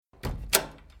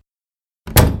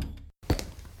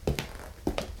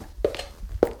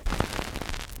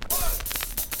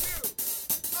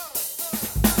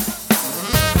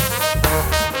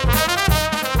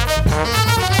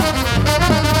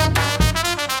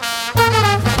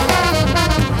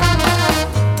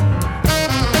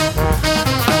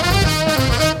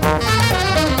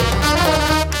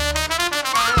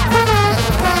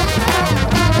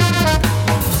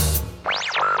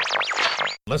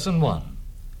Lesson 1.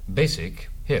 Basic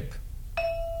Hip.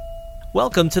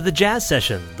 Welcome to the Jazz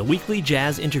Session, the weekly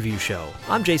jazz interview show.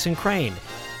 I'm Jason Crane.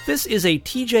 This is a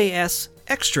TJS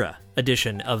Extra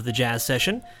edition of the Jazz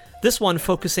Session, this one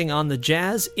focusing on the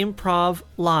Jazz Improv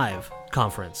Live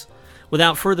conference.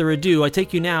 Without further ado, I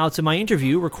take you now to my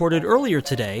interview recorded earlier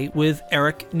today with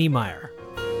Eric Nemeyer.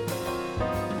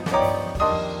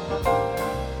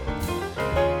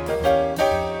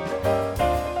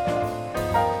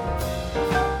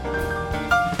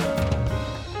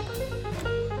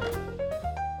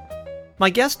 My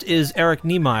guest is Eric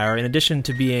Nemeyer. In addition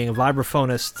to being a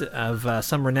vibraphonist of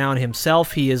some renown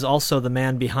himself, he is also the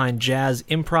man behind Jazz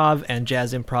Improv and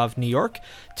Jazz Improv New York,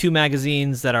 two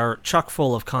magazines that are chock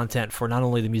full of content for not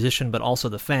only the musician but also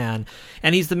the fan.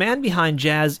 And he's the man behind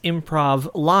Jazz Improv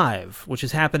Live, which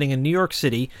is happening in New York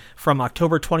City from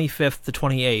October 25th to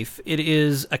 28th. It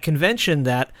is a convention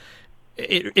that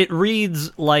It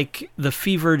reads like the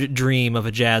fevered dream of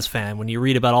a jazz fan when you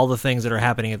read about all the things that are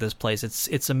happening at this place.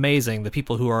 It's amazing, the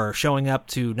people who are showing up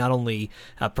to not only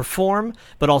perform,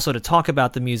 but also to talk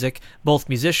about the music, both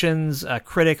musicians,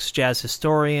 critics, jazz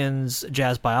historians,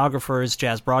 jazz biographers,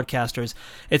 jazz broadcasters.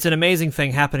 It's an amazing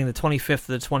thing happening the 25th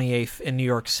to the 28th in New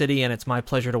York City, and it's my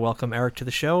pleasure to welcome Eric to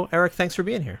the show. Eric, thanks for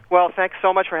being here. Well, thanks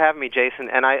so much for having me, Jason.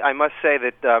 And I must say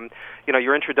that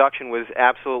your introduction was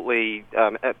absolutely,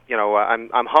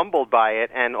 I'm humbled by it,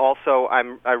 and also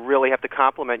I really have to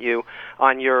compliment you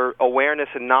on your awareness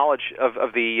and knowledge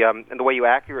of the and the way you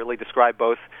accurately describe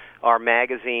both our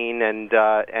magazine and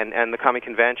the coming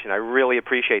convention. I really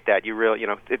appreciate that.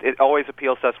 It always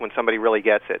appeals to us when somebody really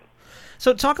gets it.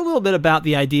 So talk a little bit about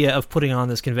the idea of putting on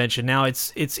this convention. Now,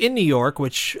 it's in New York,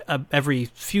 which every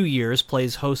few years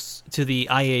plays host to the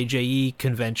IAJE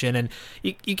convention, and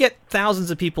you get thousands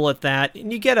of people at that,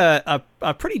 and you get a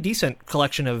pretty decent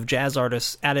collection of jazz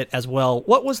artists at it as well.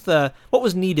 What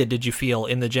was needed, did you feel,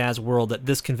 in the jazz world that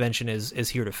this convention is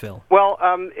here to fill? Well,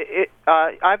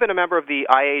 I've been a member of the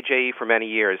IAJE for many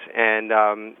years, and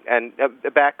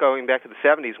going back to the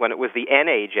 70s when it was the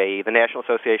NAJE, the National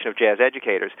Association of Jazz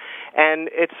Educators. And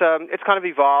it's kind of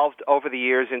evolved over the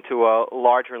years into a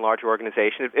larger and larger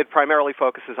organization. It primarily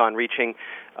focuses on reaching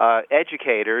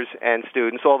educators and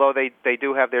students, although they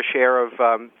do have their share of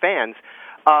fans.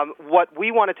 What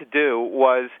we wanted to do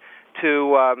was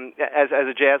to, as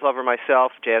a jazz lover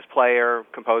myself, jazz player,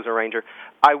 composer, arranger,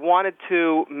 I wanted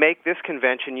to make this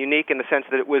convention unique in the sense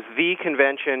that it was the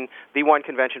one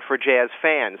convention for jazz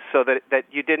fans, so that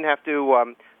you didn't have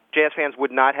to, jazz fans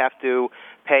would not have to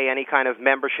pay any kind of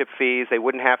membership fees. They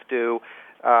wouldn't have to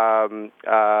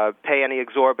pay any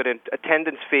exorbitant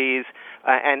attendance fees,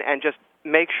 and just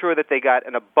make sure that they got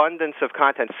an abundance of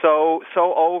content, so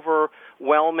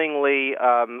overwhelmingly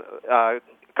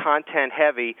content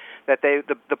heavy that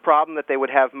the problem that they would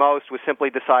have most was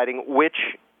simply deciding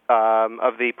which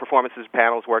of the performances,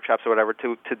 panels, workshops, or whatever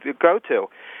to go to.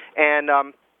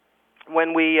 And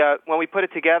when we put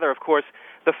it together, of course,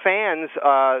 the fans,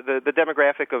 the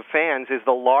demographic of fans is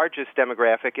the largest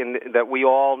demographic that we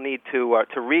all need to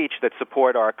reach, that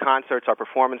support our concerts, our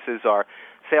performances, our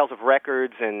sales of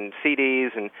records and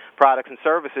CDs and products and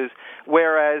services.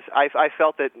 Whereas I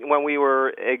felt that when we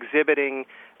were exhibiting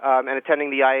and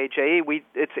attending the IAJE,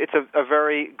 it's a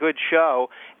very good show,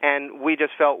 and we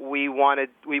just felt we were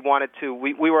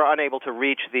unable to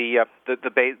reach the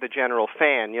general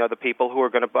fan, the people who are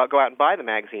going to go out and buy the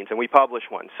magazines, and we publish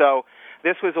one. So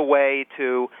this was a way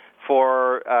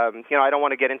for I don't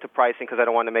want to get into pricing because I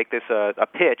don't want to make this a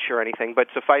pitch or anything, but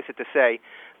suffice it to say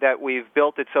that we've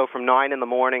built it so from 9 in the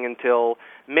morning until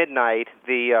midnight,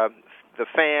 the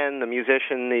fan, the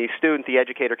musician, the student, the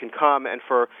educator can come, and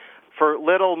for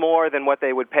little more than what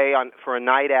they would pay for a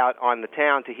night out on the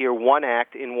town to hear one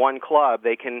act in one club,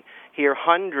 they can hear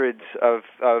hundreds of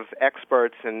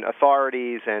experts and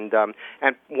authorities and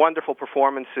wonderful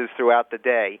performances throughout the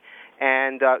day.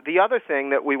 And the other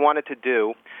thing that we wanted to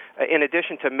do, in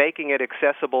addition to making it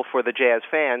accessible for the jazz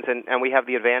fans, and we have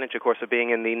the advantage, of course, of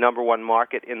being in the number one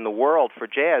market in the world for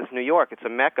jazz, New York, it's a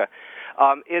mecca,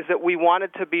 is that we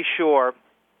wanted to be sure,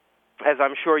 as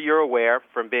I'm sure you're aware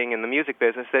from being in the music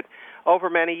business, that over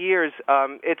many years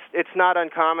it's not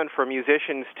uncommon for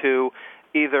musicians to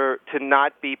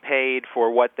not be paid for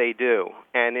what they do.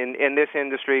 And in this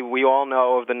industry, we all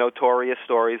know of the notorious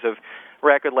stories of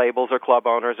record labels or club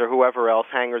owners or whoever else,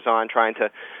 hangers-on, trying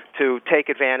to take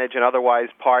advantage and otherwise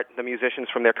part the musicians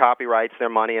from their copyrights, their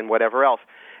money, and whatever else.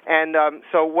 And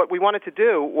so what we wanted to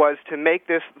do was to make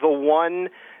this the one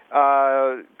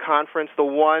conference, the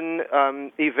one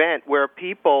event where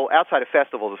people, outside of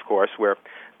festivals, of course, where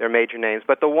there are major names,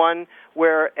 but the one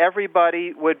where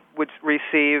everybody would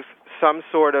receive some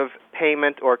sort of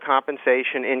payment or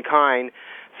compensation in kind,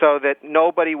 so that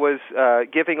nobody was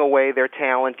giving away their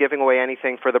talent, giving away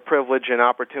anything for the privilege and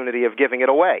opportunity of giving it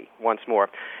away once more.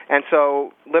 And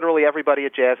so literally everybody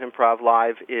at Jazz Improv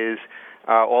Live is,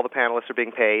 all the panelists are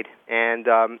being paid, and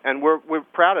we're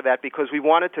proud of that because we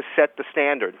wanted to set the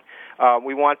standard.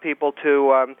 We want people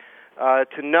to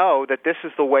know that this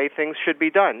is the way things should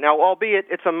be done. Now, albeit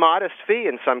it's a modest fee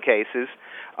in some cases,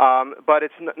 but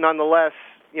it's nonetheless,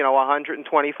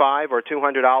 $125 or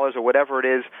 $200 or whatever it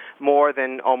is, more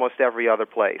than almost every other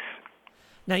place.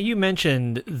 Now, you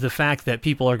mentioned the fact that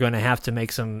people are going to have to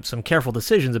make some careful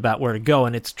decisions about where to go,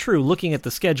 and it's true. Looking at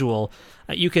the schedule,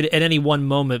 you could at any one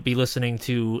moment be listening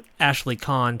to Ashley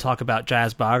Kahn talk about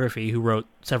jazz biography, who wrote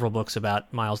several books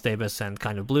about Miles Davis and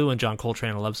Kind of Blue, and John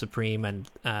Coltrane and Love Supreme, and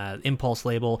Impulse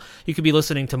label. You could be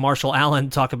listening to Marshall Allen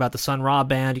talk about the Sun Ra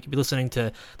Band. You could be listening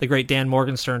to the great Dan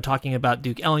Morgenstern talking about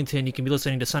Duke Ellington. You can be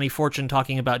listening to Sonny Fortune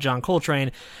talking about John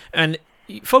Coltrane. And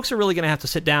folks are really going to have to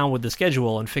sit down with the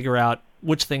schedule and figure out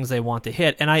which things they want to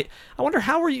hit. And I wonder,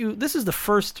 how were you, this is the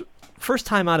first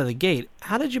time out of the gate,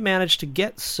 how did you manage to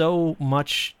get so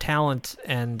much talent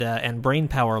and brain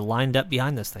power lined up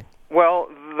behind this thing? Well,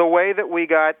 the way that we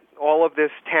got all of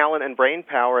this talent and brain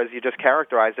power, as you just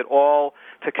characterized it, all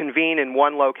to convene in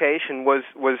one location was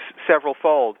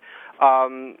several-fold.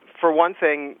 For one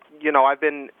thing, I've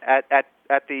been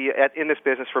in this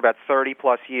business for about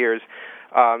 30-plus years.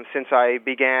 Since I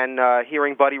began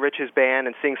hearing Buddy Rich's band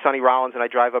and seeing Sonny Rollins, and I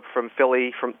drive up from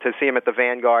Philly to see him at the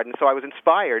Vanguard, and so I was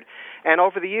inspired. And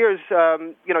over the years,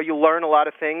 you learn a lot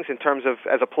of things in terms of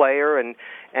as a player, and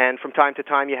from time to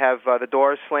time you have the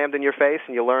doors slammed in your face,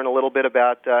 and you learn a little bit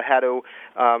about how to,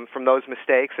 from those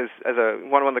mistakes.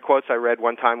 One of the quotes I read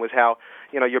one time was how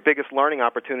your biggest learning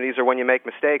opportunities are when you make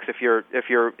mistakes, if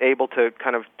you're able to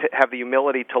kind of have the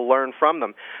humility to learn from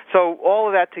them. So all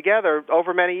of that together,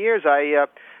 over many years, I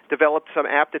developed some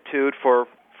aptitude for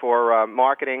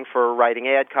marketing, for writing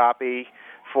ad copy,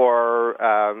 for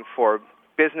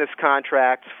business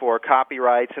contracts, for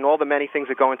copyrights, and all the many things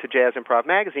that go into Jazz Improv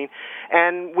magazine.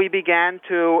 And we began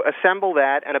to assemble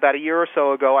that, and about a year or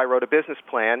so ago I wrote a business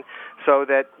plan so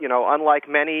that, unlike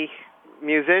many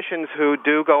musicians who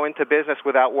do go into business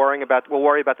without worry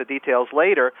about the details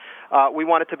later, we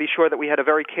wanted to be sure that we had a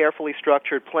very carefully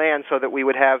structured plan so that we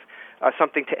would have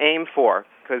something to aim for,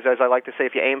 because as I like to say,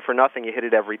 if you aim for nothing, you hit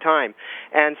it every time.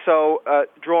 And so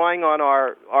drawing on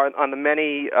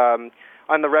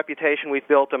on the reputation we've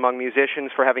built among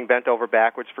musicians for having bent over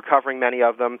backwards, for covering many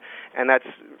of them, and that's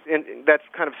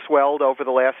kind of swelled over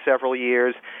the last several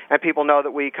years, and people know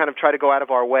that we kind of try to go out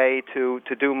of our way to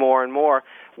do more and more.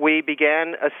 We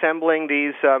began assembling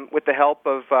these, with the help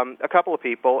of a couple of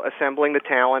people, assembling the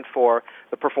talent for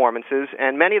the performances,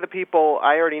 and many of the people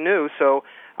I already knew, so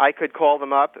I could call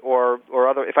them up, or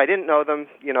other. If I didn't know them,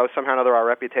 somehow or another our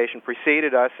reputation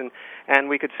preceded us, and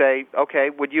we could say, okay,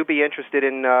 would you be interested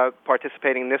in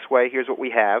participating this way? Here's what we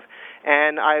have.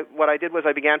 And what I did was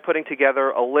I began putting together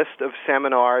a list of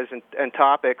seminars and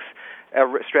topics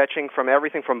stretching from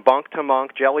everything from bunk to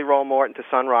monk, Jelly Roll Morton to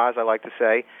Sun Ra, as I like to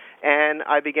say. And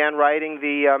I began writing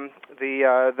the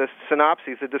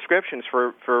synopses, the descriptions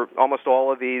for almost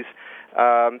all of these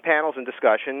panels and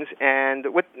discussions, and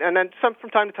then from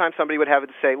time to time somebody would have it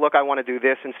to say, look, I want to do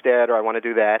this instead, or I want to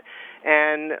do that.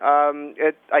 And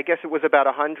I guess it was about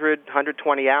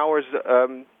 120 hours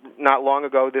not long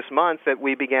ago this month that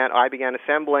I began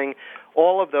assembling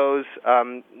all of those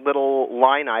little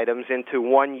line items into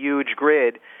one huge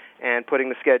grid and putting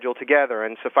the schedule together.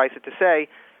 And suffice it to say,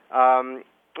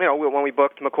 when we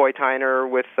booked McCoy Tyner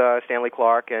with Stanley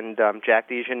Clark and Jack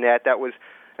DeJohnette, that was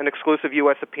an exclusive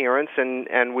U.S. appearance,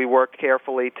 and we worked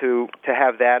carefully to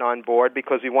have that on board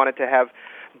because we wanted to have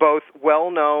both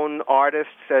well-known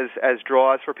artists as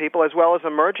draws for people as well as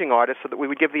emerging artists, so that we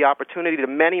would give the opportunity to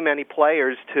many, many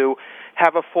players to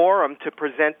have a forum to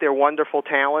present their wonderful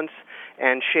talents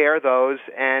and share those,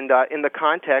 and in the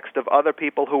context of other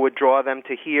people who would draw them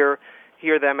to hear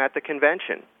them at the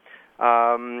convention.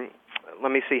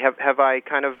 Let me see. Have I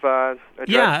kind of addressed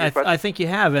Yeah, I think you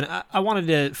have, and I wanted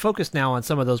to focus now on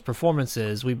some of those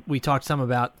performances. We talked some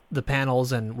about the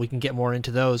panels, and we can get more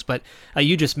into those, but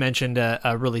you just mentioned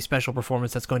a really special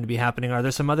performance that's going to be happening. Are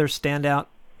there some other standout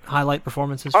highlight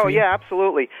performances for you? Yeah,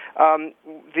 absolutely. On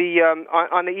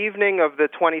the evening of the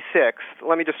 26th,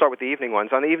 let me just start with the evening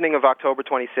ones. On the evening of October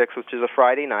 26th, which is a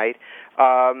Friday night,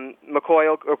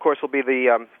 McCoy, of course, will be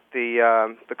the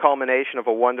culmination of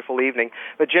a wonderful evening.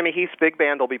 But Jimmy Heath's big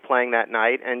band will be playing that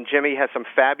night, and Jimmy has some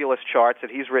fabulous charts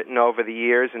that he's written over the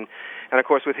years, and of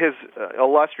course with his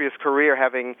illustrious career,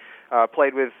 having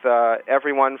played with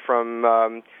everyone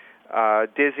from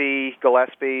Dizzy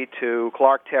Gillespie to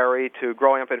Clark Terry to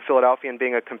growing up in Philadelphia and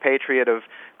being a compatriot of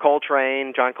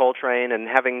Coltrane, John Coltrane, and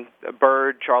having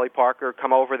Bird, Charlie Parker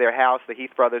come over their house, the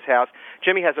Heath brothers' house.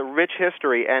 Jimmy has a rich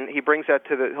history, and he'll bring that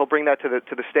to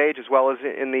the stage as well as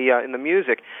in the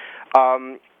music.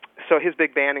 So his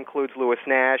big band includes Louis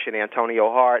Nash and Antonio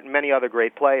Hart and many other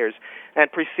great players.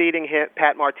 And preceding him,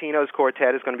 Pat Martino's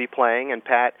quartet is going to be playing, and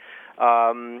Pat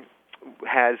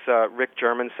has Rick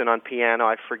Germanson on piano.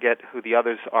 I forget who the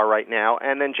others are right now.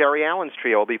 And then Jerry Allen's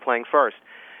trio will be playing first.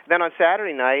 Then on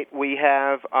Saturday night, we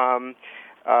have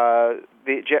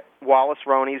Wallace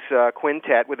Roney's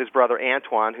quintet with his brother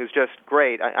Antoine, who's just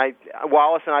great.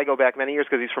 Wallace and I go back many years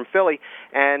because he's from Philly,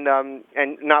 and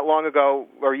not long ago,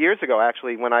 or years ago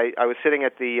actually, when I was sitting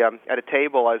at a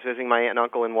table, I was visiting my aunt and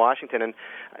uncle in Washington, and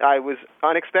I was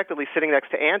unexpectedly sitting next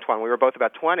to Antoine. We were both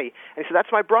about 20, and he said,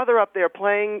 "That's my brother up there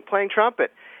playing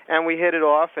trumpet." And we hit it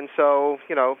off, and so,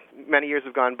 many years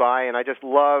have gone by, and I just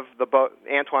love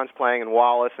Antoine's playing and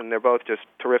Wallace, and they're both just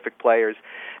terrific players.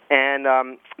 And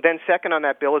then second on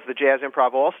that bill is the Jazz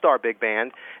Improv All-Star Big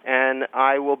Band, and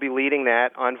I will be leading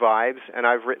that on Vibes, and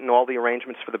I've written all the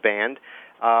arrangements for the band.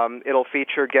 It'll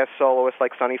feature guest soloists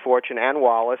like Sonny Fortune and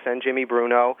Wallace and Jimmy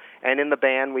Bruno, and in the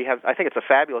band we have, I think it's a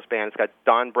fabulous band. It's got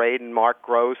Don Braden, Mark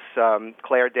Gross,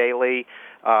 Claire Daly,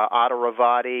 Otto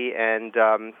Ravati, and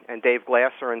Dave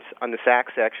Glasser on the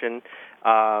sax section,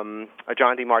 John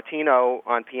DiMartino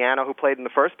on piano, who played in the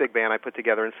first big band I put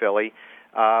together in Philly,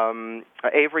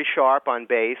 Avery Sharp on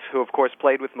bass, who of course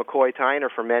played with McCoy Tyner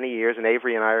for many years, and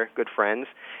Avery and I are good friends,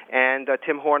 and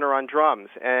Tim Horner on drums.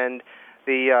 And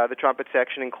the trumpet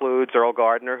section includes Earl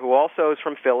Gardner, who also is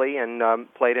from Philly and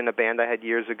played in a band I had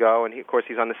years ago, and of course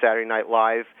he's on the Saturday Night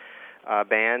Live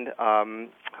band.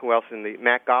 Who else in the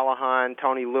Matt Gallahan,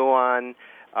 Tony Luan,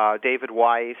 David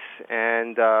Weiss,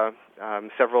 and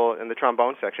several in the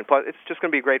trombone section. Plus, it's just going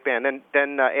to be a great band.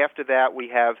 Then after that, we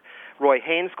have Roy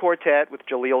Haynes' quartet with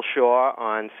Jaleel Shaw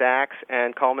on sax,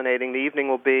 and culminating the evening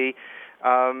will be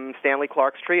Stanley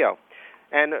Clark's trio.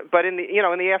 But in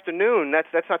the afternoon,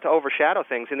 that's not to overshadow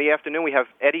things. In the afternoon, we have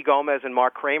Eddie Gomez and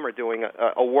Mark Kramer doing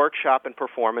a workshop and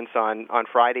performance on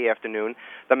Friday afternoon.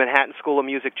 The Manhattan School of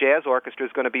Music Jazz Orchestra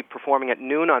is going to be performing at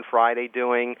noon on Friday,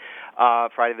 doing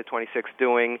Friday the 26th,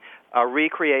 doing a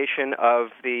recreation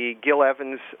of the Gil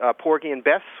Evans Porgy and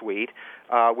Bess suite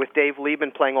with Dave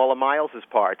Lieben playing all of Miles's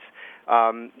parts.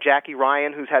 Jackie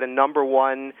Ryan, who's had a number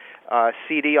one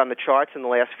CD on the charts in the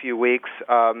last few weeks,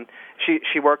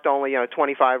 she worked only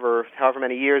 25 or however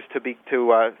many years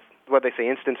to what they say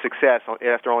instant success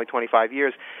after only 25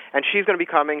 years, and she's going to be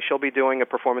coming. She'll be doing a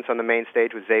performance on the main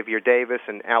stage with Xavier Davis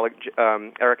and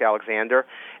Eric Alexander,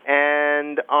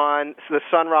 and the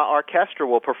Sun Ra Orchestra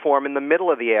will perform in the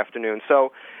middle of the afternoon.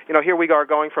 So here we are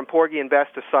going from Porgy and Bess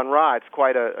to Sun Ra. It's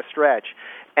quite a stretch.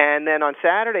 And then on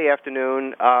Saturday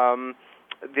afternoon,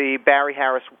 the Barry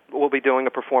Harris will be doing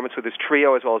a performance with his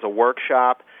trio as well as a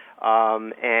workshop,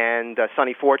 and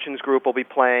Sonny Fortune's group will be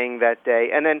playing that day.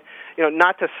 And then,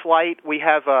 not to slight, we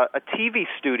have a TV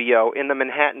studio in the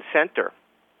Manhattan Center.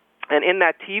 And in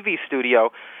that TV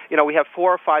studio, we have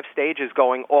 4 or 5 stages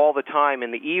going all the time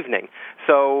in the evening.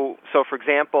 So for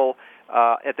example,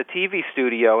 at the TV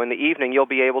studio in the evening, you'll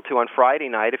be able to, on Friday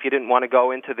night, if you didn't want to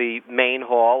go into the main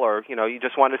hall, or you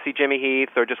just wanted to see Jimmy Heath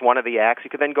or just one of the acts, you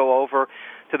could then go over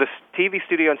to the TV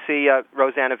studio and see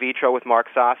Rosanna Vitro with Mark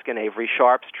Soskin, Avery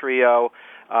Sharp's trio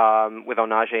with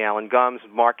Onaje Allen Gums,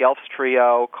 Mark Elf's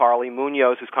trio, Carly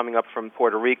Munoz, who's coming up from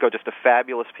Puerto Rico, just a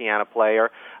fabulous piano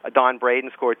player, Don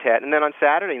Braden's quartet, and then on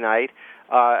Saturday night,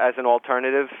 as an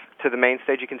alternative to the main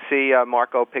stage, you can see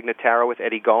Marco Pignataro with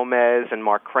Eddie Gomez and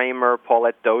Mark Kramer,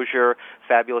 Paulette Dozier,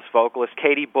 fabulous vocalist,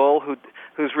 Katie Bull,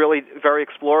 who's really very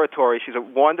exploratory. She's a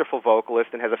wonderful vocalist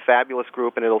and has a fabulous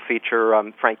group, and it'll feature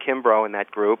Frank Kimbrough in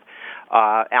that group,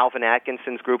 Alvin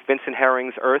Atkinson's group, Vincent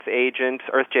Herring's Earth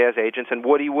Jazz Agents, and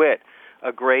Woody Witt,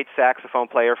 a great saxophone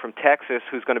player from Texas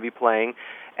who's going to be playing.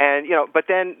 And, but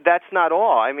then that's not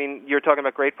all. I mean, you're talking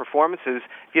about great performances.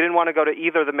 If you didn't want to go to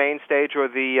either the main stage or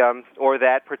or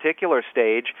that particular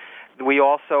stage, we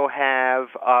also have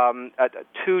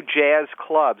 2 jazz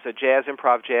clubs, a Jazz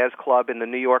Improv Jazz Club in the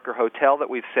New Yorker Hotel that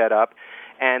we've set up,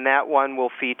 and that one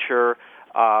will feature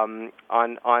on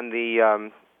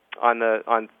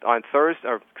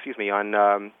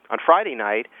Friday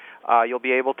night. You'll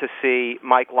be able to see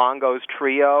Mike Longo's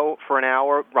trio for an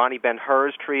hour, Ronnie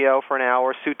Ben-Hur's trio for an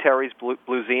hour, Sue Terry's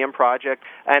Blueseum project,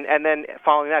 and then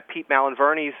following that, Pete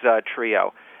Malinverni's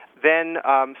trio. Then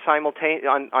on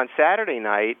Saturday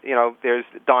night, there's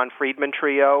Don Friedman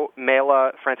Trio,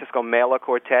 Francisco Mela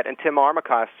Quartet, and Tim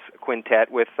Armacost's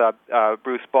quintet with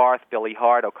Bruce Barth, Billy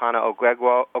Hart, Okana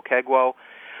Okegwo.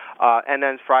 And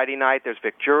then Friday night, there's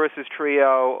Vic Juris's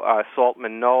trio,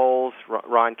 Saltman Knowles,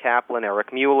 Ron Kaplan,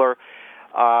 Eric Mueller.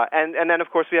 And then, of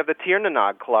course, we have the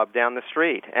Tiernanog Club down the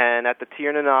street. And at the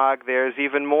Tiernanog, there's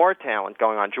even more talent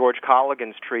going on. George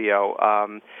Colligan's trio.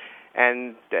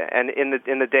 And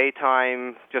in the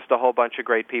daytime, just a whole bunch of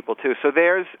great people, too. So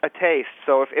there's a taste.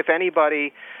 So if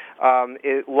anybody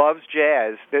loves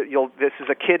jazz, this is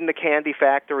a kid-in-the-candy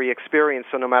factory experience,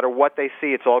 so no matter what they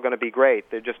see, it's all going to be great.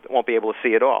 They just won't be able to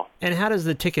see it all. And how does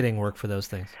the ticketing work for those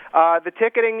things? The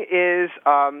ticketing is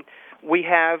we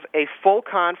have a full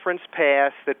conference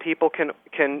pass that people can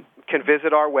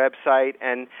visit our website,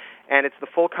 and it's the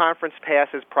full conference pass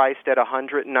is priced at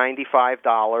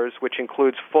 $195, which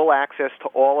includes full access to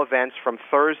all events from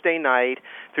Thursday night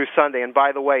through Sunday. And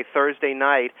by the way, Thursday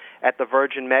night at the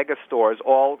Virgin Megastores,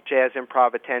 all Jazz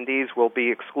Improv attendees will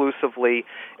be exclusively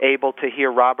able to hear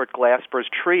Robert Glasper's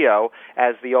trio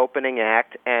as the opening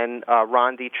act, and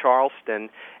Rondi Charleston,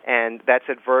 and that's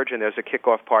at Virgin. There's a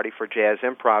kickoff party for Jazz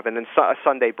Improv. And then a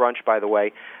Sunday brunch, by the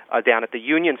way, down at the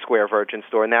Union Square Virgin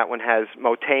store, and that one has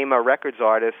Motema Records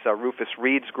artists, Rufus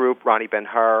Reed's group, Ronnie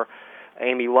Ben-Hur,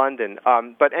 Amy London.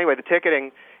 But anyway, the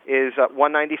ticketing is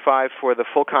 $195 for the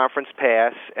full conference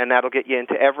pass, and that'll get you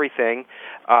into everything.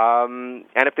 And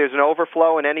if there's an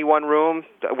overflow in any one room,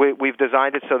 we've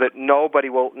designed it so that nobody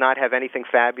will not have anything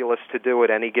fabulous to do at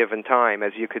any given time,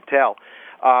 as you could tell.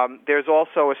 There's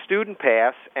also a student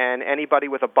pass, and anybody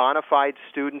with a bona fide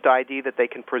student ID that they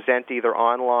can present either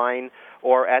online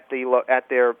or at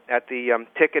the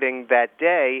ticketing that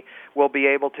day will be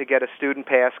able to get a student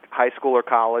pass, high school or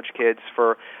college kids,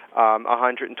 for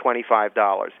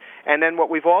 $125. And then what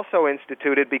we've also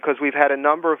instituted, because we've had a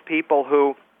number of people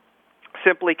who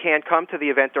simply can't come to the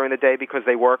event during the day because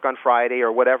they work on Friday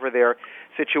or whatever their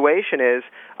situation is,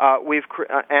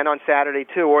 and on Saturday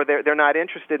too, or they're not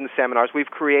interested in seminars,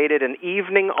 we've created an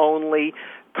evening-only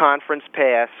conference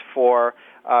pass for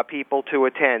people to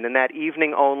attend, and that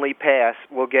evening-only pass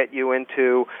will get you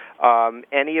into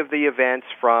any of the events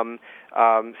from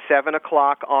 7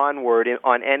 o'clock onward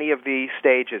on any of the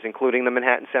stages, including the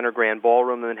Manhattan Center Grand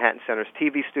Ballroom, the Manhattan Center's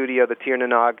TV studio, the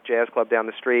Tiernanog Jazz Club down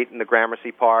the street, and the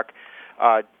Gramercy Park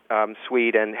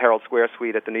Suite and Herald Square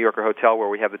Suite at the New Yorker Hotel, where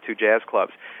we have the two jazz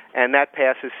clubs. And that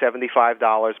pass is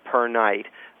 $75 per night.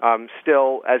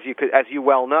 Still, as you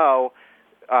well know,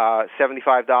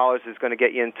 $75 is going to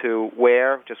get you into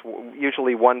where? Just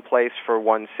usually one place for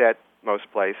one set,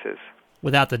 most places.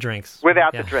 Without the drinks.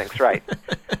 Without the drinks, right.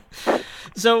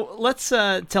 So let's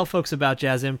tell folks about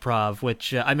Jazz Improv,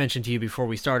 which I mentioned to you before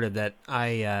we started that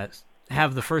I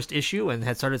have the first issue and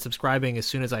had started subscribing as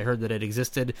soon as I heard that it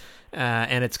existed,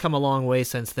 and it's come a long way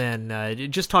since then.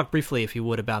 Just talk briefly, if you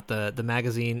would, about the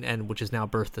magazine, and which has now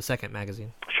birthed the second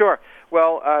magazine. Sure.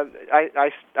 Well,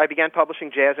 I began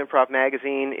publishing Jazz Improv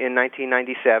magazine in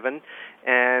 1997,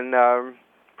 and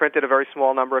printed a very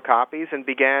small number of copies, and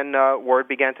word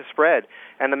began to spread.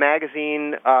 And the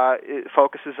magazine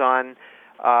focuses on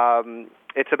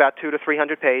it's about 200 to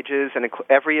 300 pages, and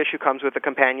every issue comes with a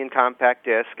companion compact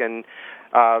disc. And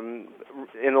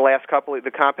in the last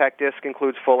the compact disc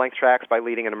includes full-length tracks by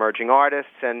leading and emerging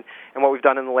artists. And what we've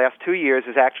done in the last 2 years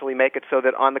is actually make it so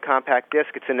that on the compact disc,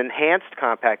 it's an enhanced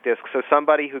compact disc. So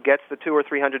somebody who gets the 200 or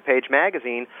 300 page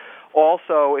magazine,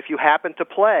 also, if you happen to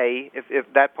play, if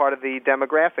that part of the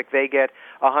demographic, they get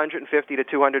 150 to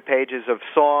 200 pages of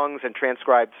songs and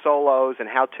transcribed solos and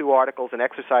how-to articles and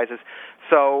exercises,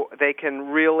 so they can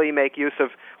really make use of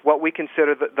what we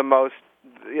consider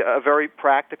a very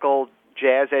practical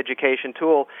jazz education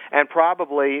tool, and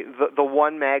probably the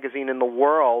one magazine in the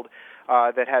world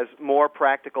that has more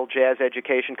practical jazz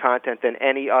education content than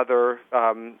any other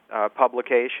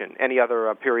publication, any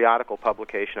other periodical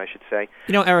publication, I should say.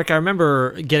 You know, Eric, I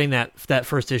remember getting that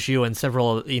first issue and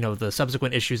several, the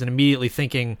subsequent issues, and immediately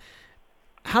thinking,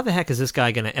 how the heck is this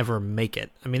guy going to ever make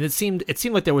it? I mean, it seemed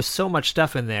like there was so much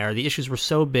stuff in there. The issues were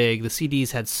so big. The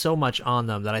CDs had so much on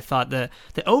them that I thought the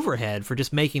overhead for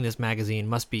just making this magazine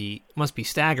must be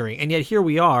staggering. And yet here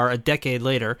we are a decade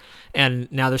later,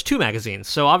 and now there's two magazines.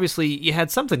 So obviously you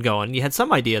had something going. You had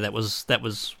some idea that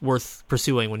was worth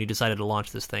pursuing when you decided to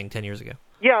launch this thing 10 years ago.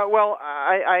 Yeah, well,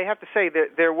 I have to say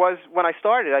that there was, when I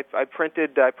started, I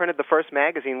printed the first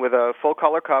magazine with a full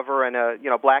color cover and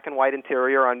a black and white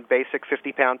interior on basic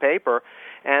 50-pound paper,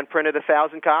 and printed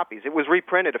 1,000 copies. It was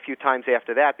reprinted a few times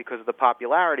after that because of the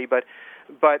popularity, but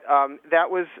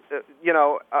that was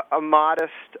a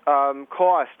modest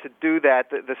cost to do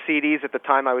that. The CDs at the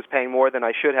time I was paying more than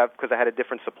I should have because I had a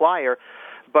different supplier,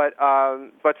 but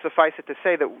suffice it to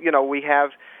say that we have.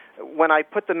 When I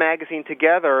put the magazine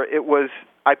together,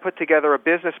 I put together a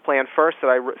business plan first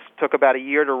that took about a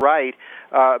year to write,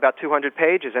 about 200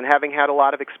 pages. And having had a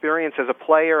lot of experience as a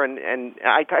player, and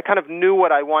I kind of knew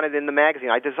what I wanted in the magazine.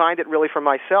 I designed it really for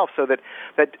myself, so that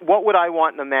what would I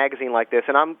want in a magazine like this?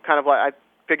 And I'm kind of like, I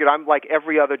figured I'm like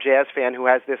every other jazz fan who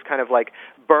has this kind of like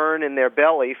burn in their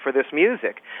belly for this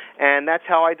music, and that's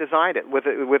how I designed it, with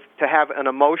to have an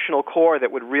emotional core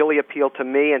that would really appeal to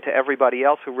me and to everybody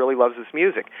else who really loves this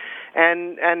music.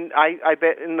 And I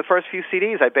bet in the first few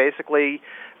CDs I basically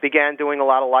began doing a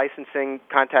lot of licensing,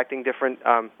 contacting different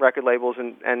record labels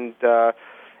and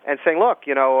saying, look,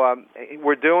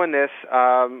 we're doing this.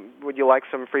 Would you like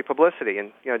some free publicity?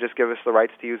 And just give us the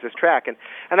rights to use this track. And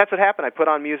that's what happened. I put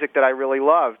on music that I really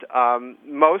loved.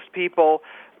 Most people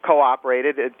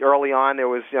cooperated early on. There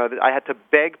was, I had to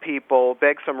beg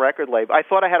some record label. I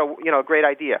thought I had a great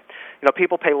idea.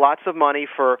 People pay lots of money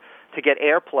to get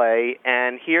airplay,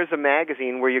 and here's a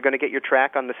magazine where you're going to get your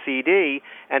track on the CD,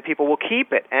 and people will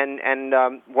keep it.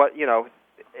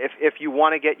 If you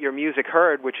want to get your music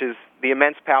heard, which is the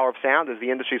immense power of sound, is the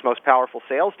industry's most powerful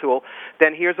sales tool,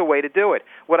 then here's a way to do it.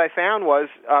 What I found was,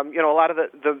 a lot of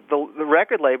the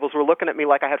record labels were looking at me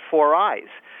like I had four eyes.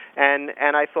 And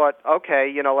I thought,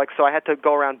 okay, so I had to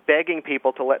go around begging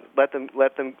people to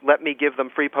let me give them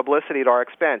free publicity at our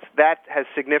expense. That has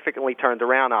significantly turned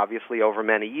around, obviously, over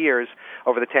many years,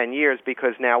 over the 10 years,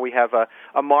 because now we have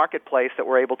a marketplace that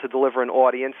we're able to deliver an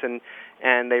audience,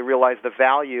 and they realize the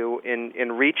value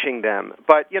in reaching them.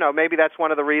 But maybe that's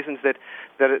one of the reasons that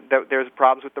there's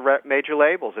problems with the major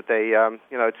labels, that they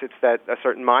it's that a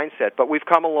certain mindset. But we've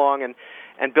come along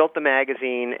and built the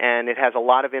magazine, and it has a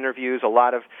lot of interviews, a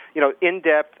lot of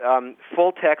in-depth,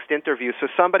 full-text interviews, so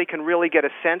somebody can really get a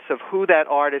sense of who that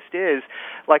artist is.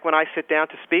 Like when I sit down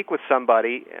to speak with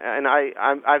somebody, and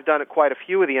I've done quite a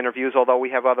few of the interviews, although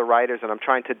we have other writers, and I'm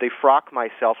trying to defrock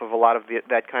myself of a lot of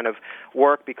that kind of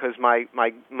work, because my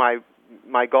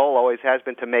goal always has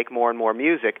been to make more and more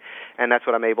music, and that's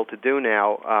what I'm able to do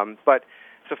now. But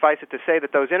suffice it to say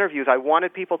that those interviews, I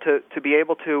wanted people to be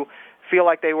able to feel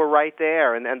like they were right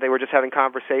there, and they were just having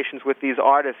conversations with these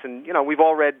artists. And we've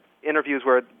all read interviews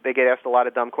where they get asked a lot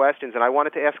of dumb questions, and I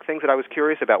wanted to ask things that I was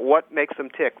curious about. What makes them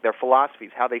tick? Their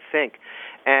philosophies, how they think,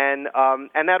 and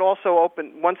that also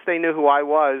opened, once they knew who I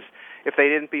was, if they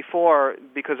didn't before,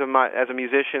 because of my as a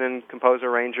musician and composer,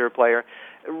 arranger, player,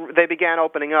 they began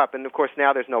opening up. And of course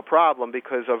now there's no problem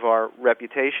because of our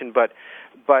reputation, but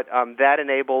that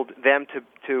enabled them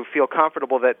to feel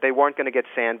comfortable that they weren't going to get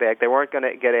sandbagged, they weren't going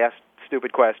to get asked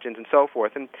stupid questions and so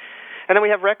forth. And then we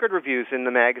have record reviews in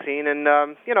the magazine, and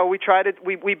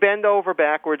we bend over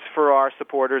backwards for our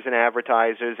supporters and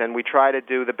advertisers, and we try to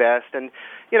do the best. And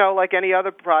like any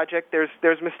other project,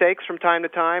 there's mistakes from time to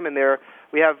time, and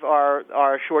we have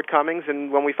our shortcomings,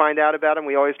 and when we find out about them,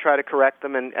 we always try to correct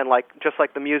them. And just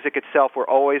like the music itself, we're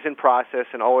always in process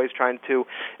and always trying to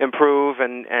improve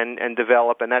and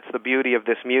develop. And that's the beauty of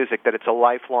this music, that it's a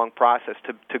lifelong process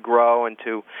to grow and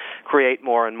to create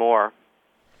more and more.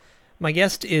 My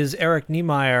guest is Eric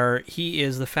Nemeyer. He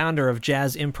is the founder of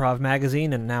Jazz Improv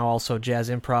magazine and now also Jazz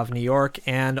Improv New York,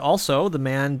 and also the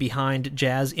man behind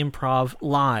Jazz Improv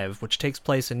Live, which takes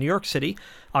place in New York City,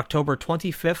 October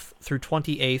 25th through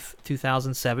 28th,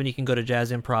 2007. You can go to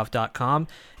jazzimprov.com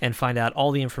and find out all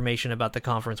the information about the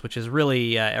conference, which is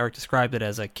really, Eric described it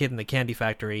as a kid in the candy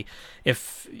factory.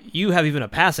 If you have even a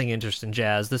passing interest in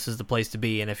jazz, this is the place to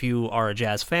be. And if you are a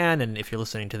jazz fan, and if you're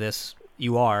listening to this,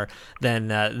 you are, then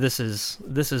this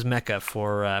is Mecca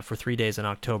for 3 days in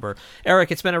October.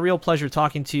 Eric, it's been a real pleasure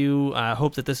talking to you. I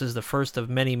hope that this is the first of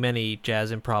many, many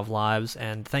Jazz Improv Lives,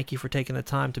 and thank you for taking the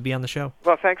time to be on the show.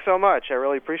 Well, thanks so much. I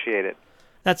really appreciate it.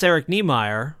 That's Eric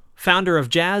Nemeyer, founder of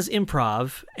Jazz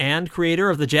Improv and creator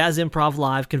of the Jazz Improv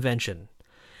Live convention.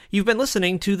 You've been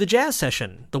listening to The Jazz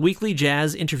Session, the weekly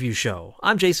jazz interview show.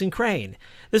 I'm Jason Crane.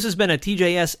 This has been a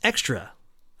TJS Extra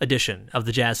edition of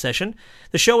The Jazz Session.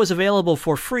 The show is available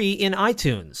for free in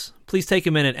iTunes. Please take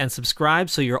a minute and subscribe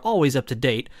so you're always up to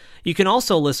date. You can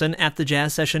also listen at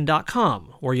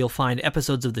thejazzsession.com, where you'll find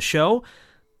episodes of the show,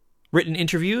 written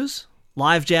interviews,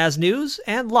 live jazz news,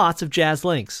 and lots of jazz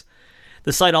links.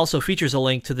 The site also features a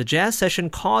link to the Jazz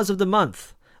Session Cause of the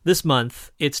Month, This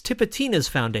month, it's Tipitina's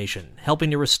Foundation,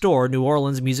 helping to restore New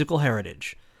Orleans' musical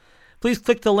heritage. Please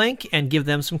click the link and give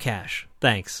them some cash.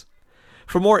 Thanks.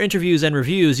 For more interviews and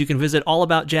reviews, you can visit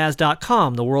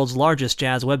allaboutjazz.com, the world's largest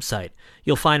jazz website.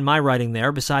 You'll find my writing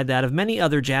there beside that of many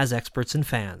other jazz experts and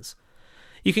fans.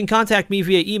 You can contact me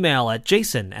via email at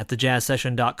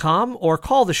jason@thejazzsession.com or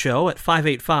call the show at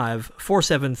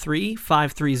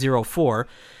 585-473-5304.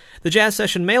 The Jazz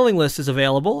Session mailing list is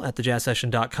available at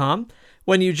thejazzsession.com.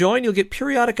 When you join, you'll get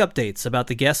periodic updates about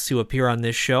the guests who appear on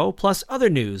this show, plus other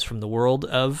news from the world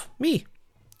of me.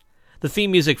 The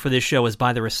theme music for this show is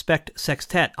by the Respect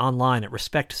Sextet online at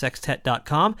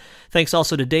respectsextet.com. Thanks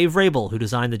also to Dave Rabel, who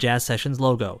designed the Jazz Sessions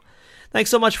logo.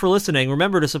 Thanks so much for listening.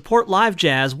 Remember to support live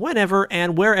jazz whenever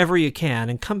and wherever you can,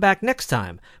 and come back next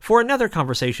time for another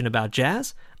conversation about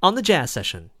jazz on the Jazz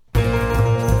Session.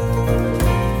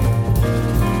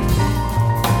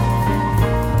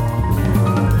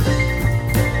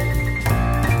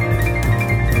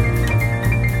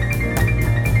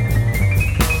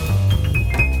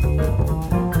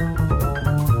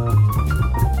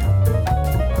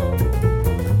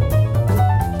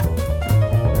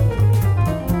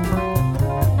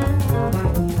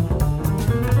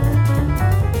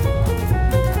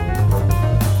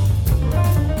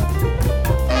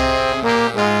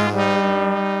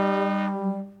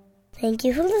 Thank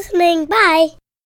you for listening. Bye.